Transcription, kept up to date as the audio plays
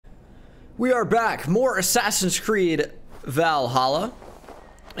We are back. More Assassin's Creed Valhalla.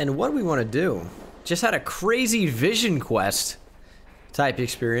 And what do we want to do? Just had a crazy vision quest type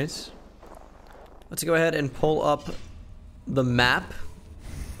experience. Let's go ahead and pull up the map.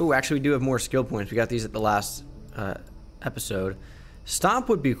 Oh, actually we do have more skill points. We got these at the last episode. Stomp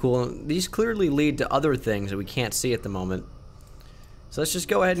would be cool. These clearly lead to other things that we can't see at the moment. So let's just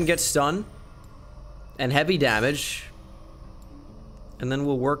go ahead and get stun and heavy damage. And then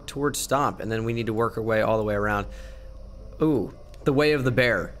we'll work towards Stomp. And then we need to work our way all the way around. Ooh, the way of the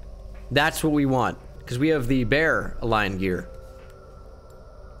bear. That's what we want. Because we have the bear aligned gear.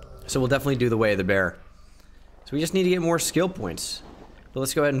 So we'll definitely do the way of the bear. So we just need to get more skill points. But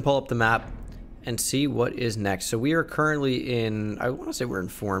let's go ahead and pull up the map and see what is next. So we are currently in, I want to say we're in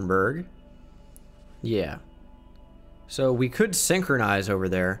Fornburg. Yeah. So we could synchronize over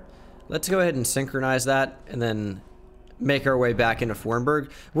there. Let's go ahead and synchronize that and then make our way back into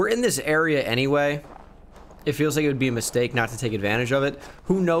Fornburg. We're in this area anyway. It feels like it would be a mistake not to take advantage of it.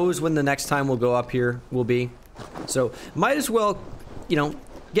 Who knows when the next time we'll go up here will be. So might as well, you know,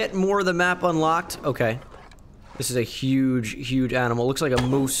 get more of the map unlocked. Okay. This is a huge, huge animal. Looks like a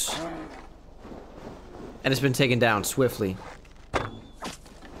moose. And it's been taken down swiftly.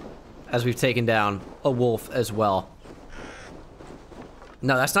 As we've taken down a wolf as well.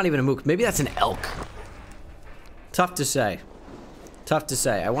 No, that's not even a moose. Maybe that's an elk. Tough to say. Tough to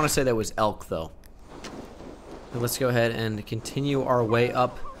say. I want to say that was elk, though. But let's go ahead and continue our way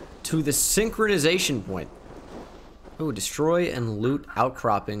up to the synchronization point. Oh, destroy and loot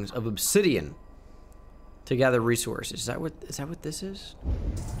outcroppings of obsidian to gather resources. Is that what this is?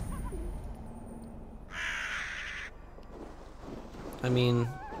 I mean,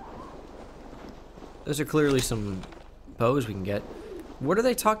 those are clearly some bows we can get. What are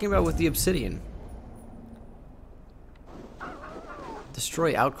they talking about with the obsidian?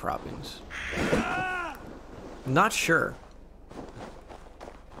 Destroy outcroppings. Not sure.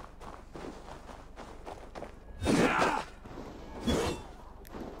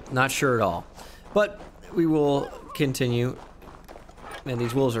 Not sure at all. But we will continue. Man,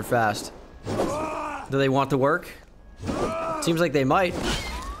 these wolves are fast. Do they want to work? Seems like they might.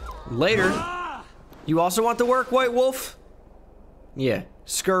 Later. You also want to work, White Wolf? Yeah.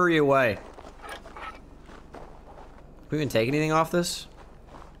 Scurry away. We even take anything off this?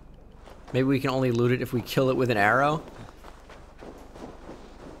 Maybe we can only loot it if we kill it with an arrow?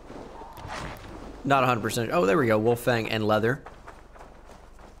 Not 100%. Oh, there we go. Wolf Fang and leather.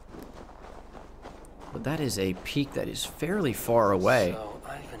 But that is a peak that is fairly far away. So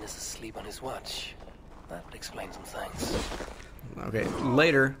Ivan is asleep on his watch. That would explain some things. Okay,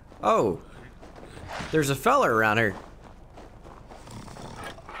 later. Oh. There's a fella around here.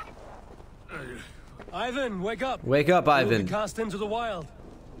 Ivan, wake up. Wake up, Ivan. You'll be cast into the wild.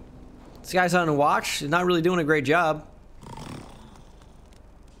 This guy's on a watch. He's not really doing a great job.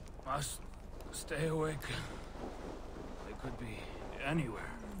 Must stay awake. They could be anywhere.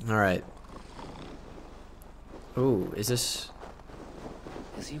 Alright. Ooh, is this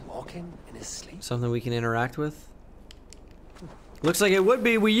Is he walking in his sleep? something we can interact with? Looks like it would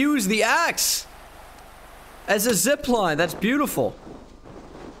be. We use the axe as a zip line. That's beautiful.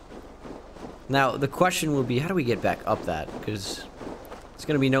 Now, the question will be, how do we get back up that? Because it's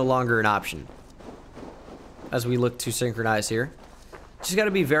going to be no longer an option as we look to synchronize here. Just got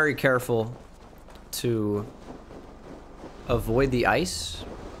to be very careful to avoid the ice.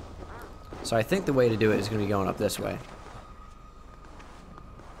 So I think the way to do it is going to be going up this way.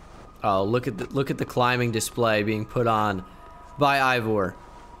 Oh, look at the climbing display being put on by Ivor.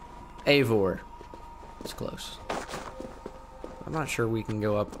 Eivor. It's close. I'm not sure we can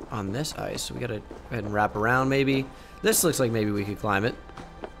go up on this ice, so we gotta go ahead and wrap around maybe. This looks like maybe we could climb it.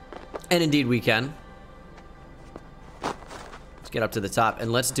 And indeed we can. Let's get up to the top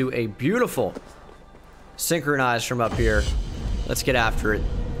and let's do a beautiful synchronize from up here. Let's get after it.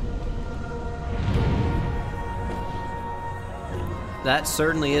 That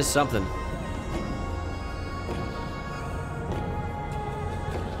certainly is something.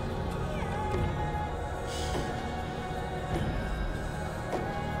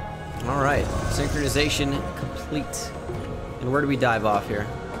 Alright, synchronization complete. And where do we dive off here?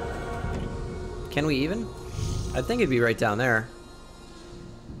 Can we even? I think it'd be right down there.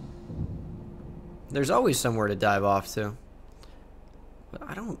 There's always somewhere to dive off to. But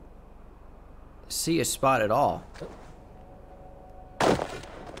I don't see a spot at all.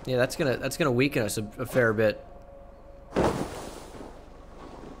 Yeah, that's gonna weaken us a fair bit.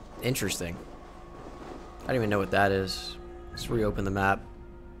 Interesting. I don't even know what that is. Let's reopen the map.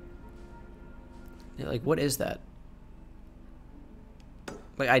 Yeah, like, what is that?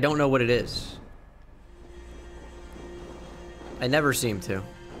 Like, I don't know what it is. I never seem to.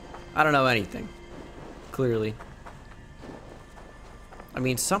 I don't know anything. Clearly. I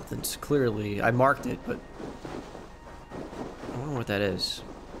mean, something's clearly... I marked it, but... I don't know what that is.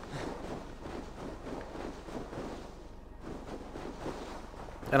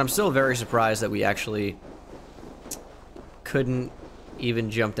 And I'm still very surprised that we actually... couldn't even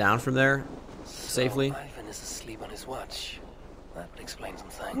jump down from there safely. So Ivan is asleep on his watch. That would explain some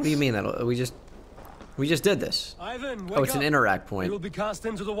things. What do you mean that we just did this? Ivan, wake Oh, it's an up. interact We point. will be cast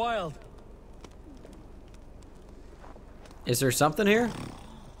into the wild. Is there something here?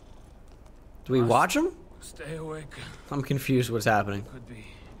 Do we watch him? Stay awake. I'm confused what's happening. Could be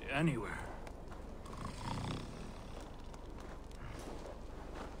anywhere.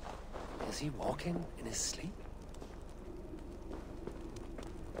 Is he walking in his sleep?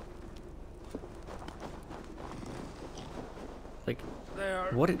 Like, They are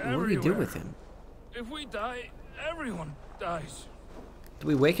what do we do everywhere. with him? If we die, everyone dies. Do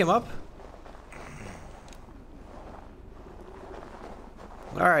we wake him up?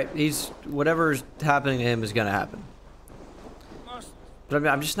 Alright, whatever's happening to him is gonna happen. Must But I mean,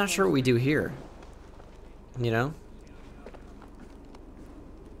 I'm just not sure what we do here. You know?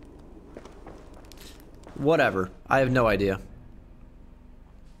 Whatever. I have no idea.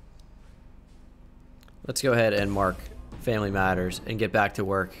 Let's go ahead and mark Family Matters and get back to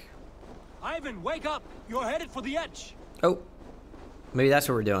work. Ivan, wake up! You're headed for the edge. Oh. Maybe that's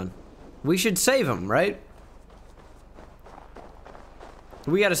what we're doing. We should save him, right?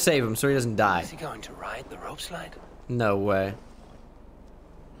 We gotta save him so he doesn't die. Is he going to ride the rope slide? No way.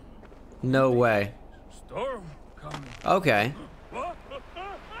 No way. Storm coming. Okay.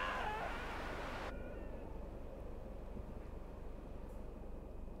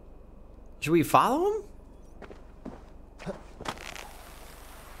 Should we follow him?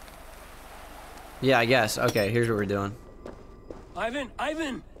 Yeah, I guess. Okay, here's what we're doing.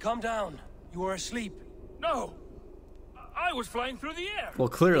 Ivan, calm down. You are asleep. No, I was flying through the air. Well,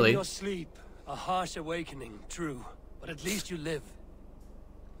 clearly. In your sleep, a harsh awakening, true, but at least you live.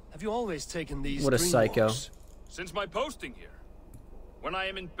 Have you always taken these What a dream psycho. walks? Since my posting here. When I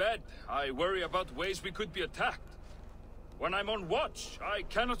am in bed, I worry about ways we could be attacked. When I'm on watch, I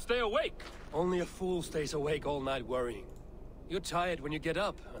cannot stay awake. Only a fool stays awake all night worrying. You're tired when you get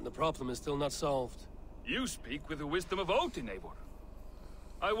up, and the problem is still not solved. You speak with the wisdom of Odin, Eivor.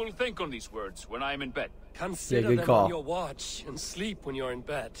 I will think on these words when I am in bed. Consider good them call. on your watch and sleep when you're in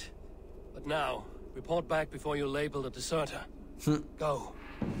bed. But now, report back before you're labeled a deserter. Go.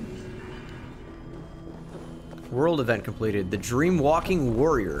 World event completed. The Dream Walking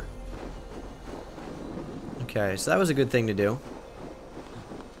Warrior. Okay, so that was a good thing to do.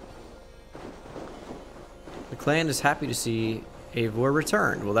 The clan is happy to see Eivor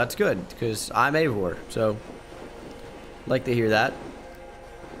return. Well, that's good, because I'm Eivor, so... like to hear that.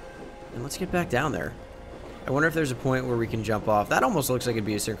 And let's get back down there. I wonder if there's a point where we can jump off. That almost looks like it'd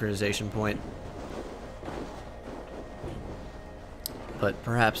be a synchronization point. But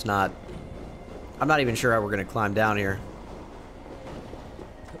perhaps not. I'm not even sure how we're going to climb down here.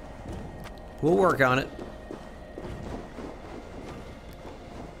 We'll work on it.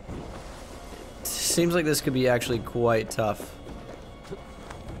 Seems like this could be actually quite tough.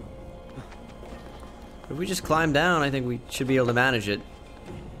 If we just climb down, I think we should be able to manage it.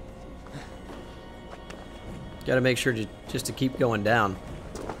 Gotta make sure just to keep going down.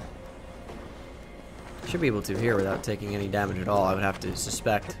 Should be able to here without taking any damage at all, I would have to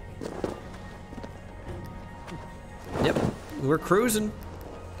suspect. Yep, we're cruising.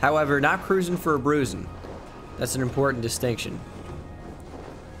 However, not cruising for a bruising. That's an important distinction.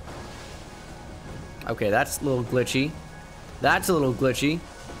 Okay, that's a little glitchy. That's a little glitchy.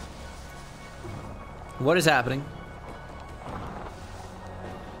 What is happening?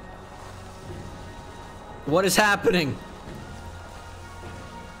 What is happening?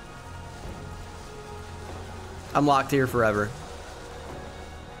 I'm locked here forever.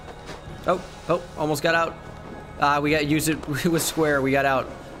 Oh, almost got out. We got to use it with square. We got out.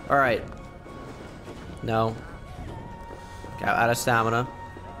 All right. No. Got out of stamina.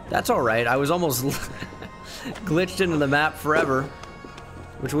 That's all right. I was almost glitched into the map forever,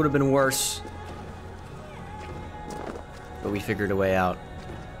 which would have been worse. But we figured a way out.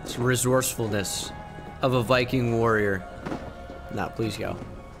 It's resourcefulness of a Viking warrior. Now, please go.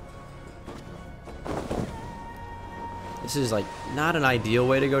 This is like not an ideal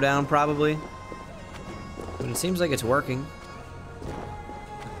way to go down, probably. But it seems like it's working.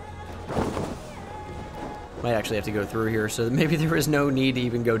 Might actually have to go through here, so maybe there is no need to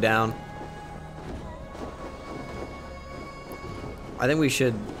even go down. I think we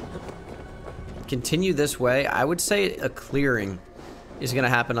should continue this way. I would say a clearing is going to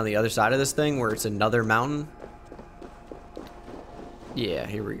happen on the other side of this thing where it's another mountain. Yeah,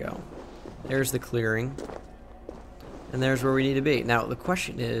 here we go. There's the clearing. And there's where we need to be. Now, the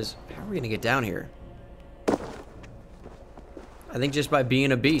question is, how are we going to get down here? I think just by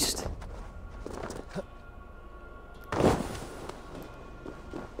being a beast.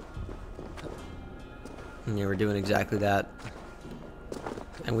 And yeah, we're doing exactly that.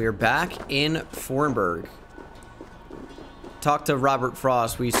 And we are back in Fornburg. Talked to Robert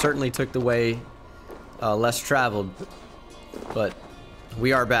Frost. We certainly took the way less traveled. But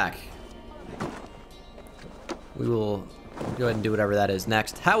we are back. We will go ahead and do whatever that is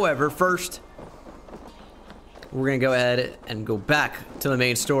next. However, first, we're going to go ahead and go back to the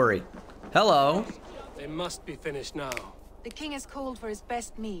main story. Hello. They must be finished now. The king has called for his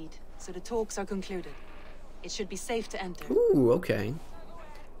best mead, so the talks are concluded. It should be safe to enter. Ooh, okay.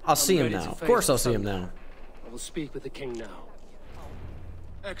 I'll see him now. Of course I'll see him now. I will speak with the king now.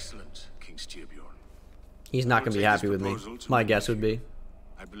 Excellent, King Styrbjorn. He's not going to be happy with me. My guess would be.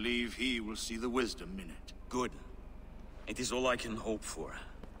 I believe he will see the wisdom in it. Good. It is all I can hope for.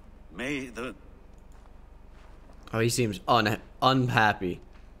 May the... Oh, he seems unhappy.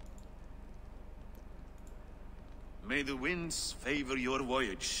 May the winds favor your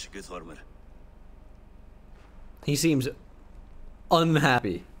voyage, Guthormer. He seems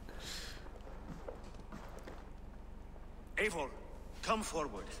unhappy. Eivor, come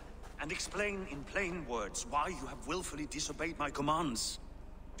forward and explain in plain words why you have willfully disobeyed my commands.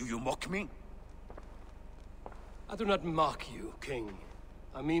 Do you mock me? I do not mock you, King.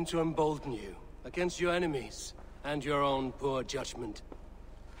 I mean to embolden you against your enemies and your own poor judgment.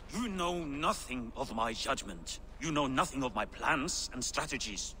 You know nothing of my judgment. You know nothing of my plans and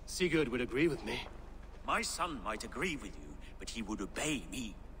strategies. Sigurd would agree with me. My son might agree with you, but he would obey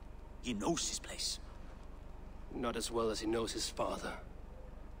me. He knows his place. Not as well as he knows his father.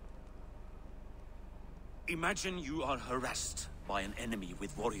 Imagine you are harassed by an enemy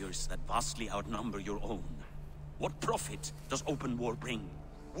with warriors that vastly outnumber your own. What profit does open war bring?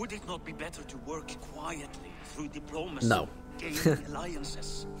 Would it not be better to work quietly through diplomacy? No. Gain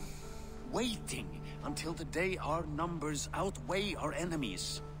alliances? Waiting until the day our numbers outweigh our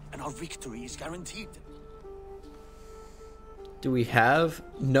enemies and our victory is guaranteed. Do we have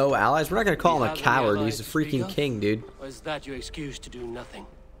no allies? We're not going to call him a coward. He's a freaking king, dude. Or is that your excuse to do nothing?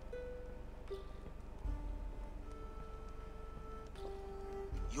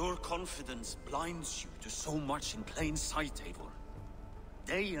 Your confidence blinds you to so much in plain sight, Eivor.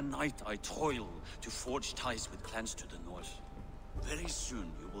 Day and night I toil to forge ties with clans to the north. Very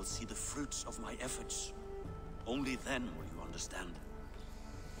soon you will see the fruits of my efforts. Only then will you understand.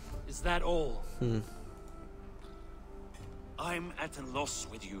 Is that all? I'm at a loss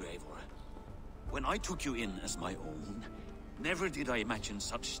with you, Eivor. When I took you in as my own, never did I imagine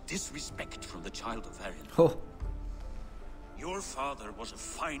such disrespect from the child of Varian. Oh. Your father was a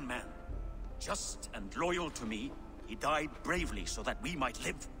fine man. Just and loyal to me, he died bravely so that we might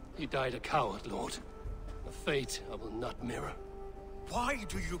live. He died a coward, Lord. A fate I will not mirror. Why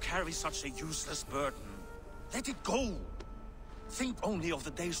do you carry such a useless burden? Let it go. Think only of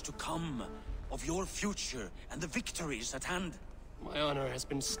the days to come, of your future and the victories at hand. My honor has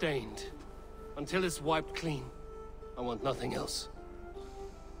been stained. Until it's wiped clean, I want nothing else.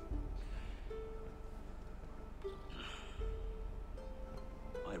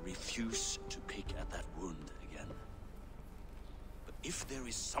 I refuse to pick at that wound again. But if there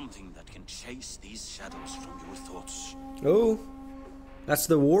is something that can chase these shadows from your thoughts... Oh. That's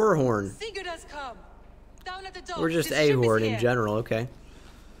the war horn. Sigurd has come. Down at the docks. Or just His a ship is horn in here. general, okay.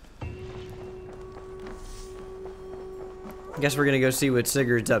 Guess we're gonna go see what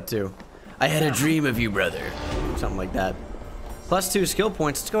Sigurd's up to. I had a dream of you, brother. Something like that. +2 skill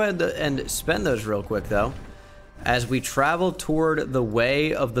points. Let's go ahead and spend those real quick, though, as we travel toward the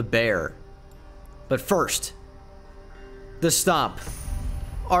way of the bear. But first, the stomp.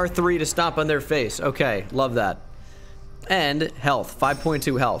 R3 to stomp on their face. Okay, love that. And health.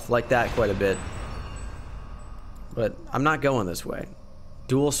 5.2 health. Like that quite a bit. But I'm not going this way.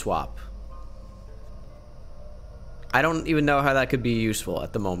 Dual swap. I don't even know how that could be useful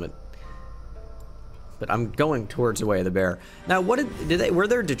at the moment. But I'm going towards the way of the bear. Now, what were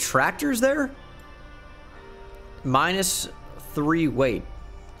there detractors there? -3 weight.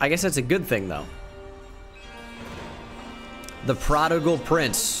 I guess that's a good thing, though. The prodigal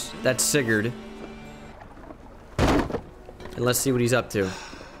prince. That's Sigurd. And let's see what he's up to.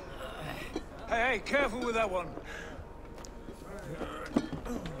 Hey, careful with that one.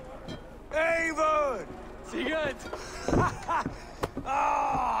 Eivor! Sigurd!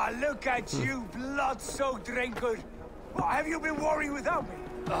 Ah, look at you, blood-soaked drinker. What have you been worrying without me?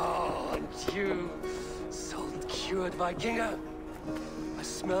 Oh, and you, salt-cured Vikinger. I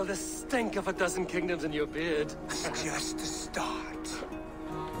smell the stink of a dozen kingdoms in your beard. It's just the start.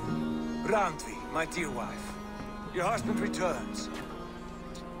 Randvi, my dear wife, your husband returns,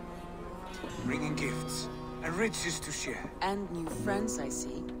 bringing gifts and riches to share. And new friends, I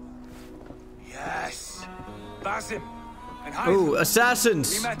see. Yes, Basim and Ooh, Heidrun.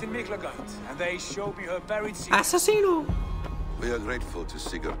 assassins! We met in Miklagard, and they showed me her buried city. Assassino! We are grateful to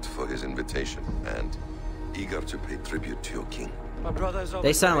Sigurd for his invitation and eager to pay tribute to your king. My brother's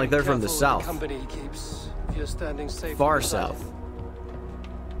They sound like they're from the south. Company he keeps. If you're standing safe. Far beside south. him,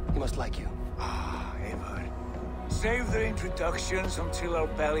 he must like you. Ah, Eivor. Save their introductions until our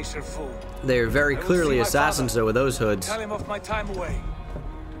bellies are full. They're very I will clearly see my assassins, father. though, with those hoods. Tell him of my time away.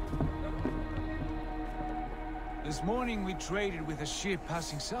 This morning we traded with a ship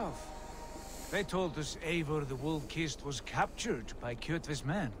passing south. They told us Eivor the Wolf-Kissed was captured by Kjotve's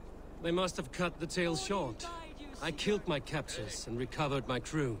men. They must have cut the tale short. I killed my captors and recovered my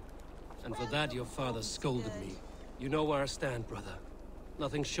crew. And for that your father scolded me. You know where I stand, brother.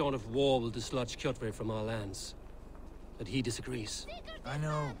 Nothing short of war will dislodge Kjotve from our lands. But he disagrees. I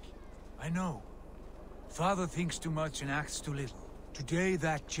know. Father thinks too much and acts too little. Today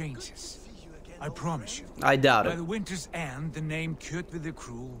that changes. I promise you. I doubt By it. the winter's end, the name Kjotve the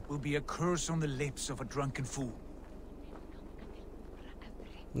Cruel will be a curse on the lips of a drunken fool.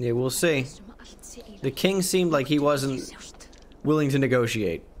 Yeah, we'll see. The king seemed like he wasn't willing to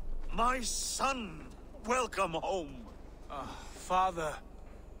negotiate. My son, welcome home. Father.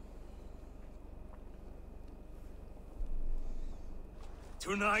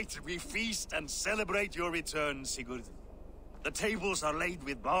 Tonight we feast and celebrate your return, Sigurd. The tables are laid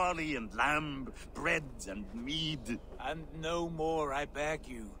with barley and lamb, bread and mead. And no more, I beg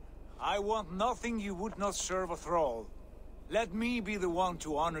you. I want nothing you would not serve a thrall. Let me be the one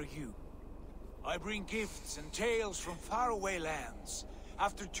to honor you. I bring gifts and tales from faraway lands.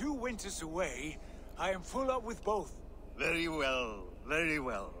 After 2 winters away, I am full up with both. Very well, very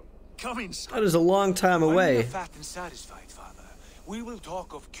well. Come inside. That is a long time When we are away. fat and satisfied, Father, we will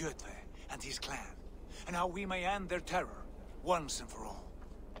talk of Kjotve and his clan, and how we may end their terror, once and for all.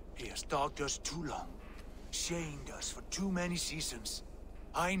 He has dogged us too long, shamed us for too many seasons.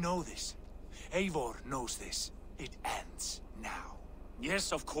 I know this. Eivor knows this. It ends now.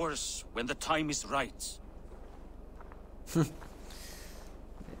 Yes, of course, when the time is right.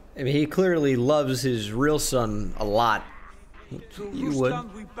 I mean, he clearly loves his real son a lot. Through You would.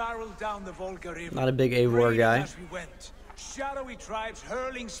 Rusland we barreled down the Volga River. Not a big Eivor raiding guy. As we went. Shadowy tribes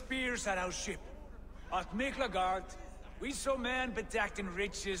hurling spears at our ship. At Miklagard, we saw men bedecked in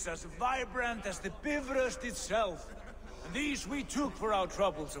riches as vibrant as the Bifrost itself. And these we took for our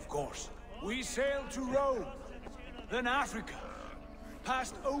troubles, of course. We sailed to Rome, then Africa,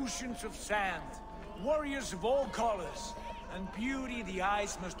 past oceans of sand, warriors of all colors, and beauty the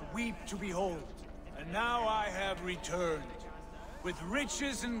eyes must weep to behold. And now I have returned, with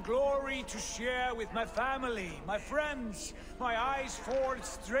riches and glory to share with my family, my friends, my eyes-forged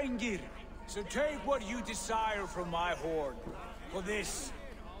Strengir. So take what you desire from my hoard. For this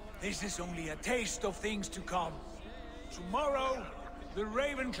is only a taste of things to come. Tomorrow, the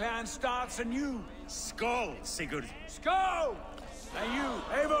Raven clan starts anew. Skål, Sigurd. Go! And you,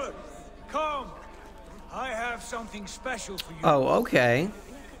 Eivor, come. I have something special for you. Oh, okay.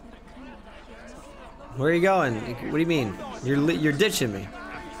 Where are you going? What do you mean? You're ditching me.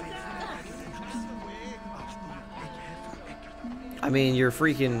 I mean, you're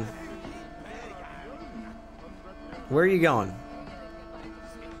freaking... Where are you going?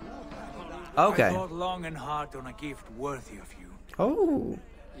 I Okay. thought long and hard on a gift worthy of you. Oh.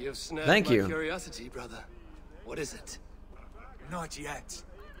 You've snapped Thank my you. curiosity, brother. What is it? Not yet.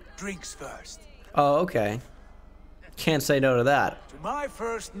 Drinks first. Oh, okay. Can't say no to that. To my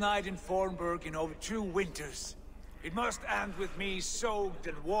first night in Fornburg in over 2 winters. It must end with me soaked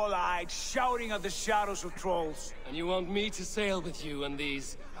and wall-eyed, shouting at the shadows of trolls. And you want me to sail with you on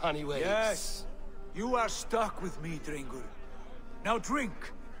these honey waves? Yes. You are stuck with me, Dringur. Now drink.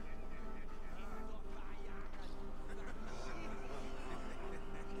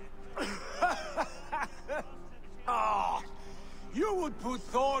 Ah, you would put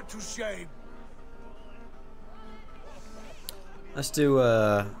Thor to shame. Let's do,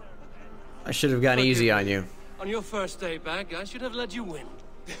 I should have gone easy on you. On your first day back, I should have let you win.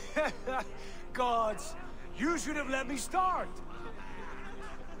 Gods, you should have let me start.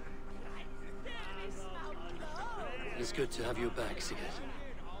 It's good to have you back, Sigurd.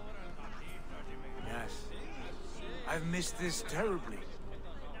 Yes. I've missed this terribly.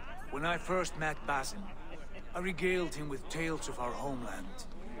 When I first met Basim, I regaled him with tales of our homeland.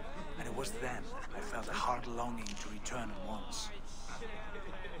 And it was then I felt a heart longing to return at once.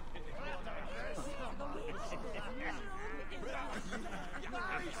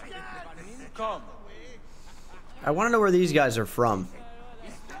 Come. I want to know where these guys are from.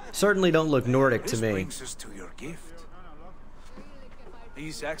 Certainly don't look Nordic to This me. brings us to your gift.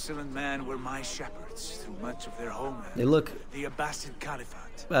 These excellent men were my shepherds through much of their homeland. They look The Abbasid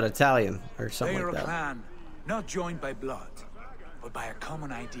Caliphate. about Italian or They something are like a that. clan, not joined by blood, but by a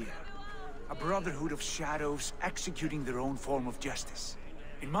common idea. A brotherhood of shadows executing their own form of justice.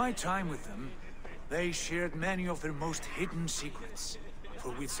 In my time with them, they shared many of their most hidden secrets, for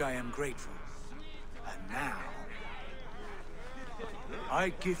which I am grateful. And now, I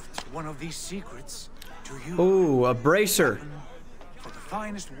gift one of these secrets to you. Ooh, a bracer. For the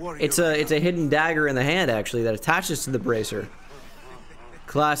finest warrior. It's a hidden dagger in the hand actually that attaches to the bracer.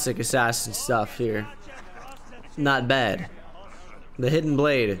 Classic assassin stuff here. Not bad. The hidden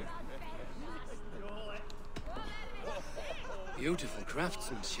blade. Beautiful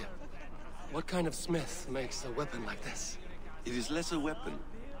craftsmanship. What kind of smith makes a weapon like this? It is less a weapon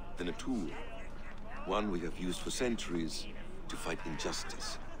than a tool. One we have used for centuries to fight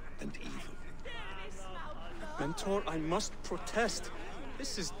injustice and evil. Mentor, I must protest.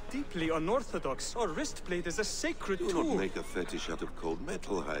 This is deeply unorthodox. Our wrist blade is a sacred Do tool. not make a fetish out of cold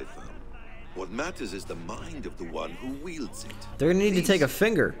metal, Haitham. What matters is the mind of the one who wields it. They're gonna need to Please, take a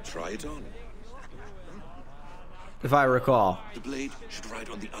finger, Try it on. if I recall. The blade should ride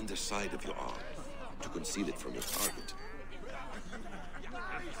on the underside of your arm to conceal it from your target.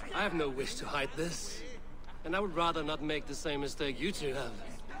 I have no wish to hide this. And I would rather not make the same mistake you two have.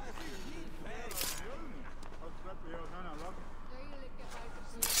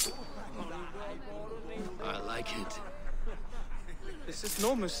 I like it. This is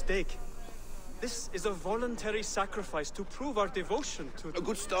no mistake. This is a voluntary sacrifice to prove our devotion to... A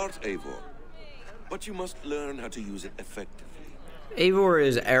good start, Eivor. But you must learn how to use it effectively. Eivor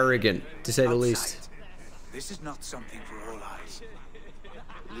is arrogant, to say the Outside. least. This is not something for all eyes.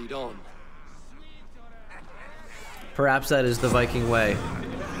 Lead on. Perhaps that is the Viking way.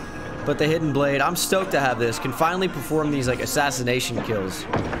 But the hidden blade, I'm stoked to have this, can finally perform these like assassination kills.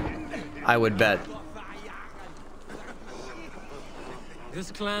 I would bet. This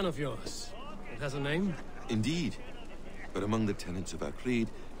clan of yours, it has a name? Indeed. But among the tenets of our creed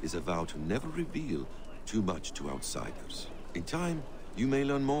is a vow to never reveal too much to outsiders. In time, you may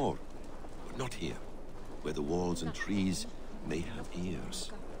learn more. But not here, where the walls and trees may have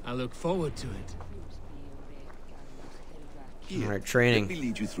ears. I look forward to it. Here, Alright, training. let me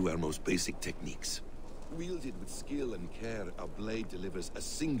lead you through our most basic techniques. Wielded with skill and care, our blade delivers a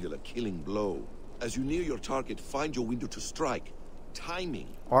singular killing blow. As you near your target, find your window to strike. Timing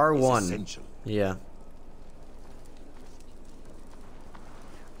R1. is essential. Yeah.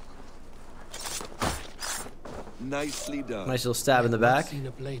 Nicely done. Nice little stab in the I've back. not seen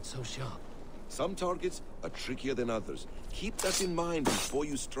a blade so sharp. Some targets are trickier than others. Keep that in mind before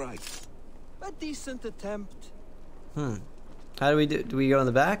you strike. A decent attempt. How do we do? Do we go in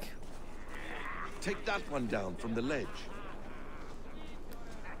the back? Take that one down from the ledge.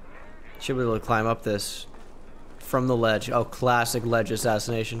 Should be able to climb up this from the ledge. Oh, classic ledge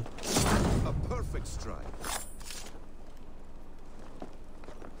assassination. A perfect strike.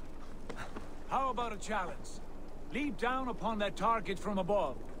 How about a challenge? Leap down upon that target from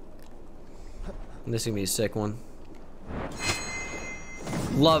above. This is gonna be a sick one.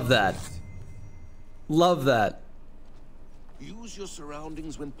 Love that. Love that. Use your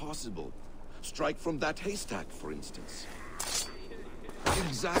surroundings when possible. Strike from that haystack, for instance.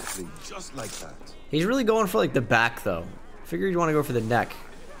 Exactly, just like that. He's really going for like the back though. Figured you'd want to go for the neck.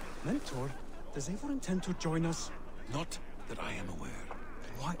 Mentor, does Eivor intend to join us? Not that I am aware.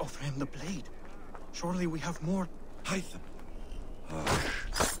 Why offer him the blade? Surely we have more... Hytham.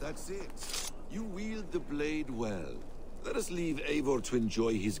 That's it. You wield the blade well. Let us leave Eivor to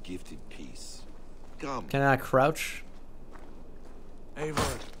enjoy his gift in peace. Come. Can I crouch?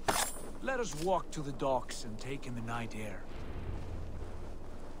 Eivor, let us walk to the docks and take in the night air.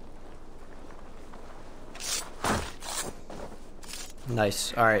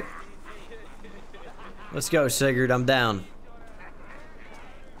 Nice. All right. Let's go, Sigurd. I'm down.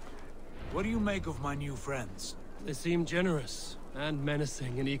 What do you make of my new friends? They seem generous and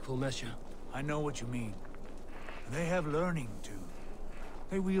menacing in equal measure. I know what you mean. They have learning, too.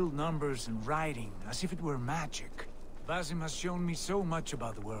 They wield numbers and writing as if it were magic. Basim has shown me so much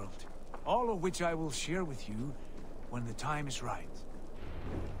about the world, all of which I will share with you when the time is right.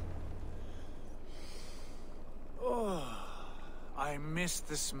 Oh, I miss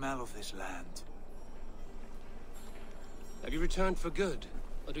the smell of this land. Have you returned for good?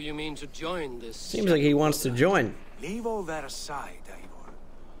 Or do you mean to join this? Seems like he wants to join. Leave all that aside, Eivor.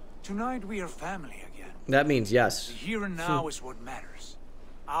 Tonight we are family again. That means yes. The here and now is what matters.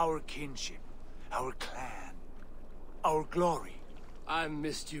 Our kinship, our clan, our glory. I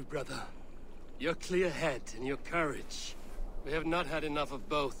missed you, brother. Your clear head and your courage. We have not had enough of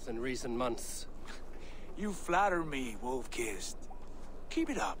both in recent months. You flatter me, Wolf-Kissed. Keep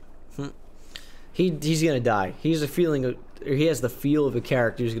it up. He's gonna die. He has the feel of a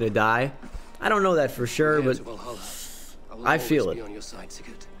character who's gonna die. I don't know that for sure, but I feel it. On your side,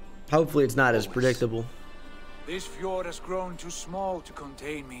 Sigurd. Hopefully it's not as predictable. This fjord has grown too small to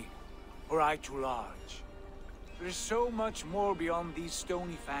contain me, or I too large. There is so much more beyond these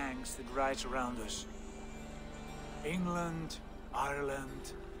stony fangs that rise around us. England,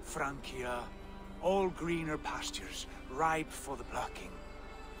 Ireland, Francia, all greener pastures, ripe for the plucking.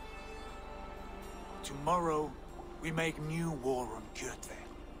 Tomorrow, we make new war on Kjotve,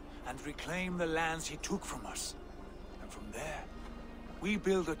 and reclaim the lands he took from us. And from there, we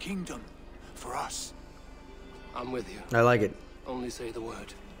build a kingdom for us. I'm with you. I like it. Only say the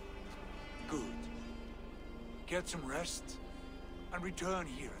word. Good. Get some rest, and return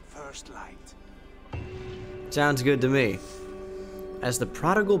here at first light. Sounds good to me. As the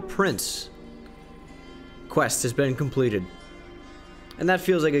Prodigal Prince quest has been completed. And that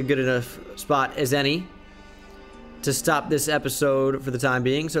feels like a good enough spot as any to stop this episode for the time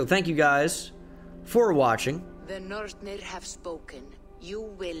being. So thank you guys for watching. The Northnir have spoken. You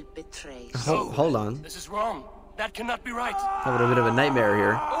will betray. Hold on. This is wrong. That cannot be right. Having a bit of a nightmare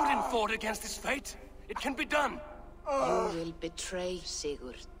here. Odin fought against his fate. It can be done. You will betray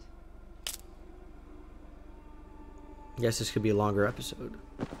Sigurd. Guess this could be a longer episode.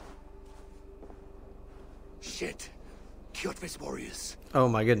 Shit. Kjotve's warriors. Oh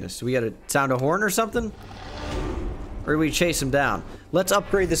my goodness. We gotta sound a horn or something? Or do we chase him down? Let's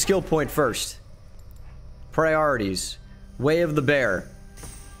upgrade the skill point first. Priorities. Way of the Bear.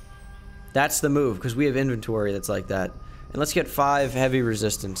 That's the move, because we have inventory that's like that. And let's get 5 heavy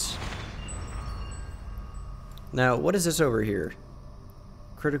resistance. Now, what is this over here?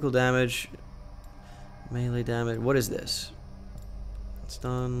 Critical damage. Melee damage. What is this?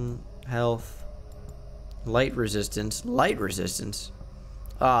 Stun. Health. Light resistance. Light resistance?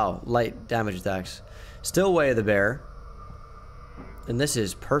 Oh, light damage attacks. Still Way of the Bear. And this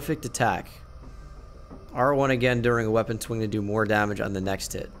is perfect attack. R1 again during a weapon swing to do more damage on the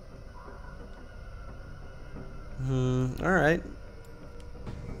next hit. Alright.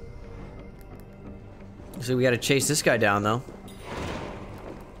 So we gotta chase this guy down, though.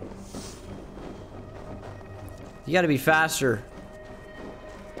 You gotta be faster.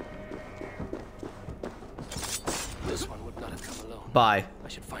 This one would not have come alone. Bye. I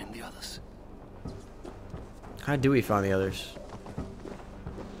should find the others. How do we find the others?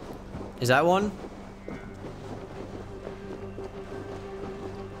 Is that one?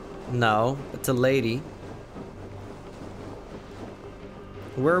 No, it's a lady.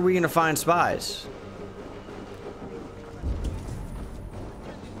 Where are we gonna find spies?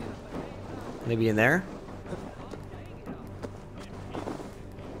 Maybe in there?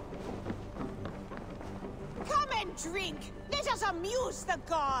 Come and drink. Let us amuse the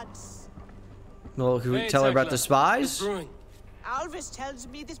gods. Well, can we tell her about the spies? Alvis tells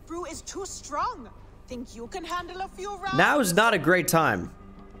me this brew is too strong. Think you can handle a few rounds? Now is not a great time.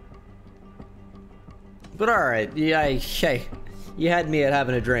 But alright, yeah, hey, you had me at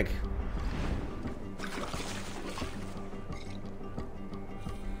having a drink.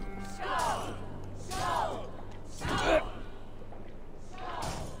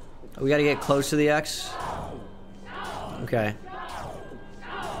 We gotta get close to the X. Okay.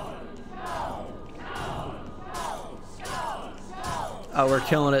 Oh, we're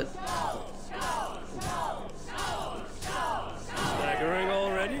killing it. Staggering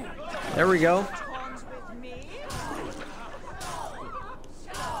already? There we go.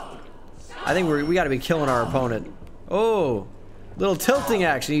 I think we gotta be killing our opponent. Oh, little tilting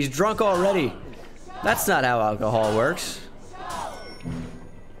action. He's drunk already. That's not how alcohol works.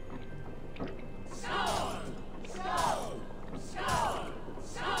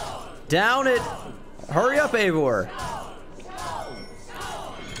 Down it. Hurry up, Eivor.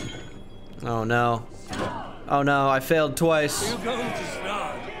 Oh no. Oh no, I failed twice.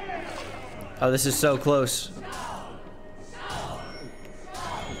 Oh, this is so close.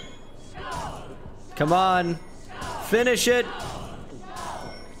 Come on. Finish it.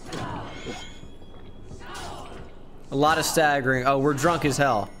 A lot of staggering. Oh, we're drunk as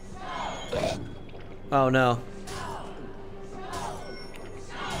hell. Oh no.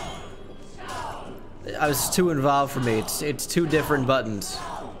 I was too involved for me. It's two different buttons.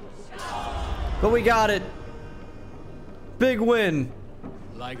 But we got it. Big win.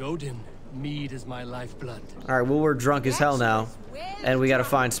 Like Odin, mead is my lifeblood. All right, well, we're drunk as hell now, and we gotta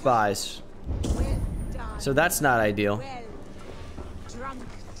find spies. So that's not ideal.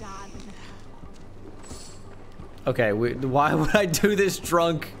 Okay, why would I do this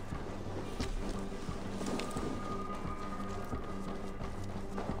drunk?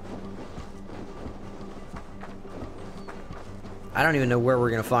 I don't even know where we're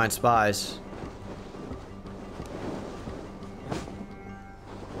gonna find spies.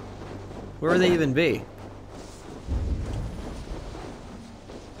 Where would they even be?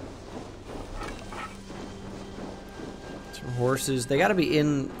 Some horses. They gotta be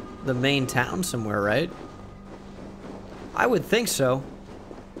in the main town somewhere, right? I would think so.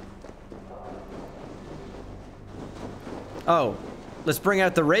 Oh, let's bring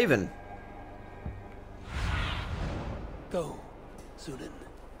out the Raven. Go, Sigurd.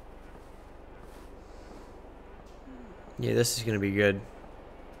 Yeah, this is gonna be good.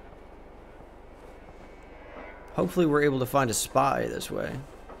 Hopefully we're able to find a spy this way.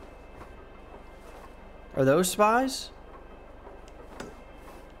 Are those spies?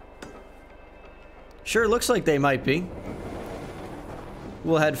 Sure, looks like they might be.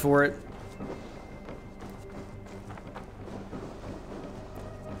 We'll head for it.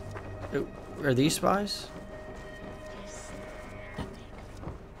 Are these spies?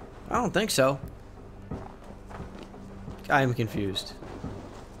 I don't think so. I am confused.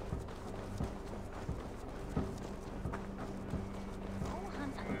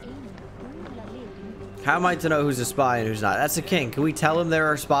 How am I to know who's a spy and who's not? That's a king. Can we tell him there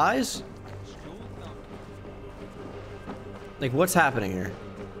are spies? Like, what's happening here?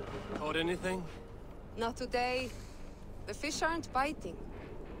 Caught anything? Not today. The fish aren't biting.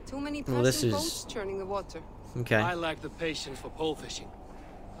 Too many Well, this passing is- boats churning the water. Okay. I lack the patience for pole fishing.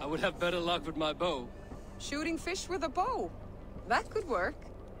 I would have better luck with my bow. Shooting fish with a bow. That could work.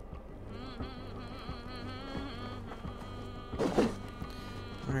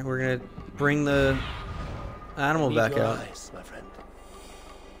 Alright, we're gonna bring the animal Need back your out. eyes, my friend.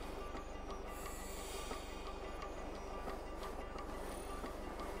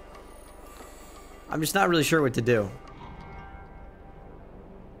 I'm just not really sure what to do.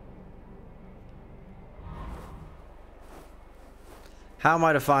 How am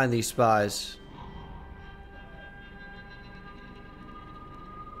I to find these spies?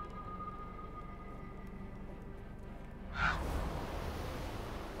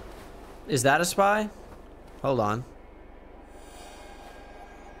 Is that a spy? Hold on.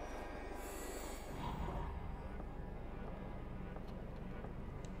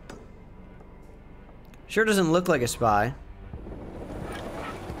 Sure doesn't look like a spy.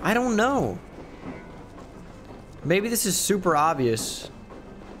 I don't know. Maybe this is super obvious.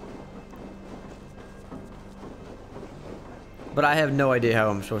 But I have no idea how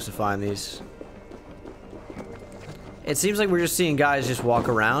I'm supposed to find these. It seems like we're just seeing guys just walk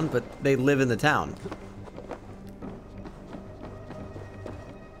around, but they live in the town.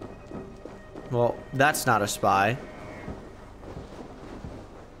 Well, that's not a spy.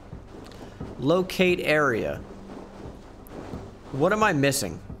 Locate area. What am I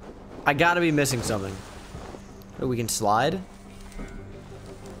missing? I gotta be missing something. Oh, we can slide?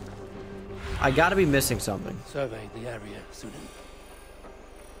 I gotta be missing something. Survey the area, Sigurd.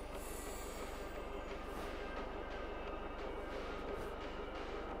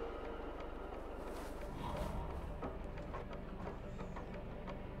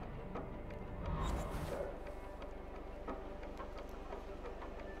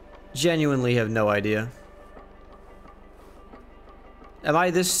 Genuinely have no idea. Am I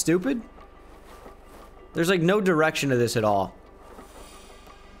this stupid? There's like no direction to this at all.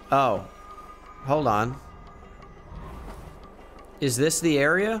 Oh. Hold on. Is this the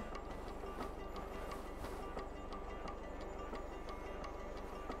area?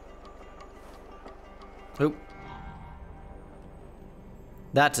 Oop.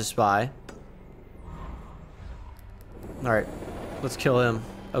 That's a spy. Alright. Let's kill him.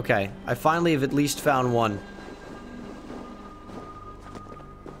 Okay. I finally have at least found one.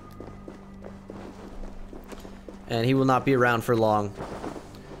 And he will not be around for long.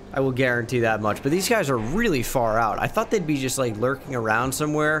 I will guarantee that much. But these guys are really far out. I thought they'd be just like lurking around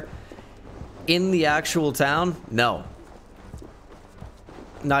somewhere in the actual town. No.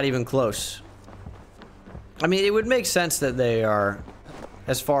 Not even close. I mean, it would make sense that they are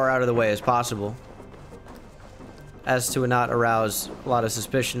as far out of the way as possible, as to not arouse a lot of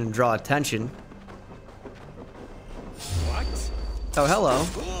suspicion and draw attention. What? Oh,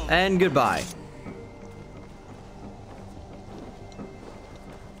 hello. And goodbye.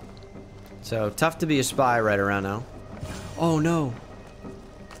 So, tough to be a spy right around now. Oh, no.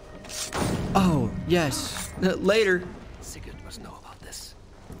 Oh, yes. Later. Sigurd must know about this.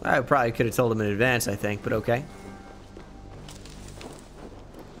 I probably could have told him in advance, I think, but okay.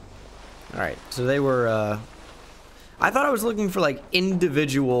 Alright, so they were, I thought I was looking for, like,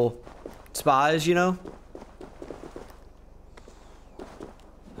 individual spies, you know?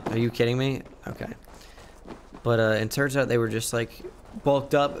 Are you kidding me? Okay. But, it turns out they were just, like,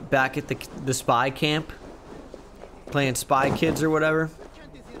 bulked up back at the spy camp. Playing Spy Kids or whatever.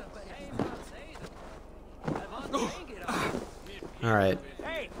 Alright.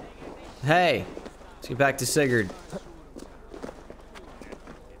 Hey! Let's get back to Sigurd.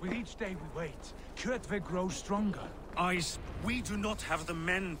 With each day we wait, Kjotve grows stronger. Eyes, we do not have the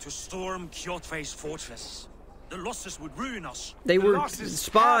men to storm Kjotve's fortress. The losses would ruin us. They The were losses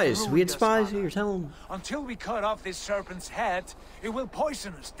spies. have We had ruined us, spies Father. here. Tell them. Until we cut off this serpent's head, it will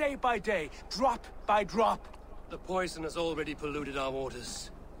poison us day by day, drop by drop. The poison has already polluted our waters.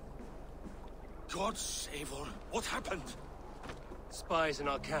 God save her. What happened? Spies in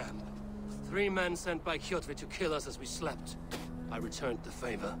our camp. 3 men sent by Kjotve to kill us as we slept. I returned the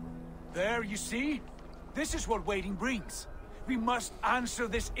favor. There, you see? This is what waiting brings. We must answer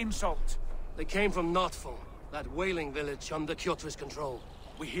this insult. They came from Notfall, that whaling village under Kjotve's control.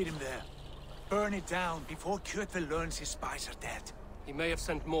 We hid him there. Burn it down before Kjotve learns his spies are dead. He may have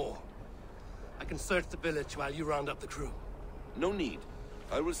sent more. I can search the village while you round up the crew. No need.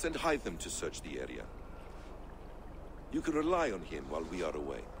 I will send Hytham to search the area. You can rely on him while we are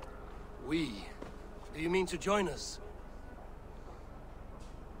away. We? Do you mean to join us?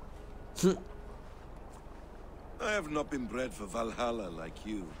 I have not been bred for Valhalla like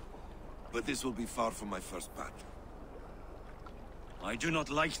you, but this will be far from my first battle. I do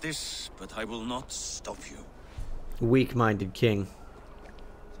not like this, but I will not stop you. Weak-minded king.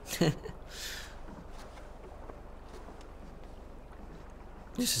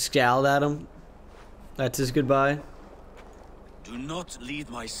 Just scowled at him. That's his goodbye. Do not lead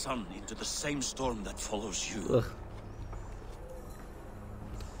my son into the same storm that follows you. Ugh.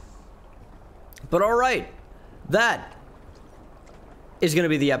 But alright. That is going to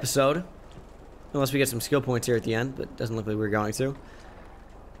be the episode. Unless we get some skill points here at the end, but doesn't look like we're going to.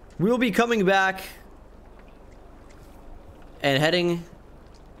 We'll be coming back and heading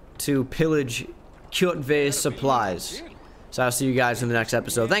to pillage Kjotve's supplies. So I'll see you guys in the next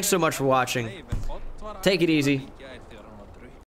episode. Thanks so much for watching. Take it easy.